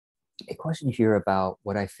a question here about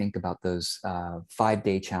what I think about those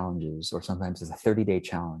 5-day challenges, or sometimes it's a 30-day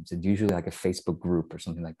challenge. It's usually like a Facebook group or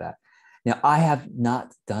something like that. Now, I have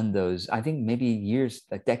not done those. I think maybe years,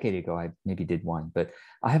 a decade ago, I maybe did one, but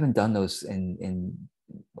I haven't done those in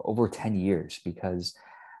over 10 years because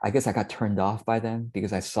I guess I got turned off by them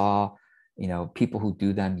because I saw, people who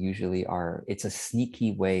do them usually it's a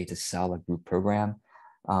sneaky way to sell a group program.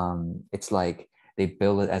 It's like, they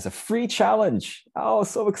bill it as a free challenge. Oh,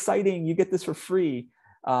 so exciting. You get this for free.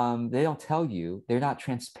 They don't tell you, they're not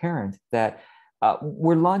transparent that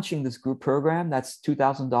we're launching this group program that's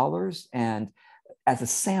 $2,000. And as a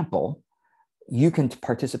sample, you can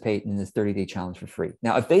participate in this 30-day challenge for free.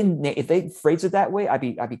 Now, if they phrase it that way, I'd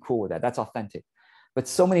be cool with that. That's authentic. But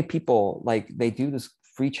so many people, like, they do this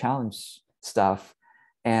free challenge stuff,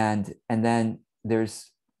 and then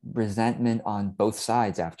there's resentment on both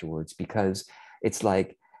sides afterwards, because it's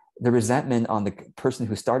like the resentment on the person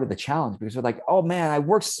who started the challenge, because they're like, oh man, I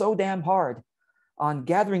worked so damn hard on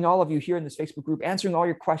gathering all of you here in this Facebook group, answering all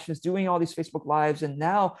your questions, doing all these Facebook lives, and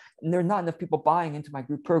now there are not enough people buying into my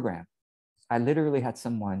group program. I literally had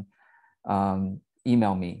someone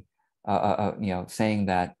email me, saying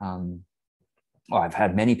that, well, I've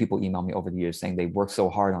had many people email me over the years saying they worked so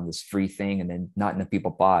hard on this free thing and then not enough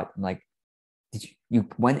people bought. I'm like, you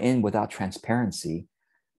went in without transparency,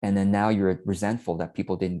 and then now you're resentful that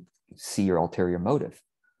people didn't see your ulterior motive.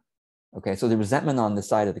 Okay, so the resentment on the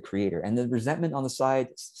side of the creator, and the resentment on the side,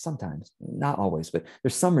 sometimes, not always, but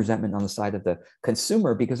there's some resentment on the side of the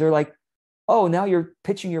consumer, because they're like, oh, now you're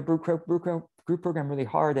pitching your group program really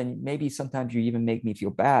hard, and maybe sometimes you even make me feel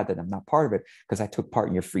bad that I'm not part of it because I took part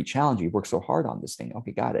in your free challenge. You worked so hard on this thing.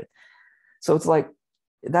 Okay, got it. So it's like,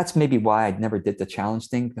 that's maybe why I never did the challenge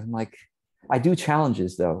thing, because I'm like, I do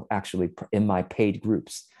challenges though, actually, in my paid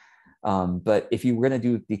groups. But if you're going to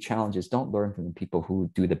do the challenges, don't learn from the people who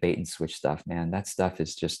do the bait and switch stuff, man. That stuff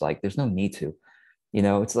is just like, there's no need to,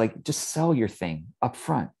 it's like, just sell your thing up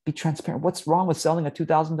front, be transparent. What's wrong with selling a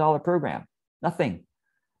 $2,000 program? Nothing.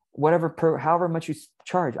 However much you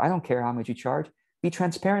charge, I don't care how much you charge. Be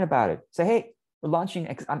transparent about it. Say, hey, we're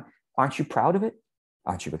launching. Aren't you proud of it?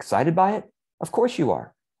 Aren't you excited by it? Of course you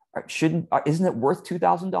are. Isn't it worth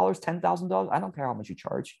 $2,000, $10,000? I don't care how much you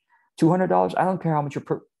charge. $200. I don't care how much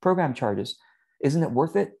your program charges. Isn't it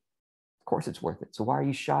worth it? Of course it's worth it. So why are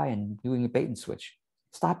you shy and doing a bait and switch?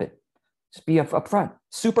 Stop it. Just be upfront.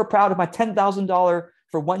 Super proud of my $10,000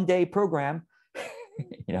 for 1 day program.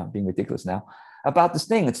 Being ridiculous now about this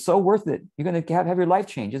thing. It's so worth it. You're going to have your life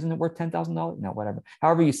change. Isn't it worth $10,000? No, whatever.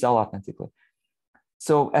 However you sell authentically.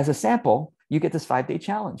 So as a sample, you get this 5-day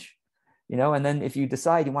challenge, and then if you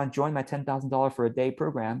decide you want to join my $10,000 for a day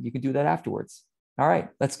program, you can do that afterwards. All right,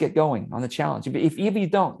 let's get going on the challenge. If even you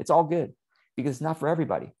don't, it's all good, because it's not for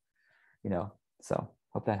everybody, so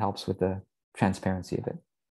hope that helps with the transparency of it.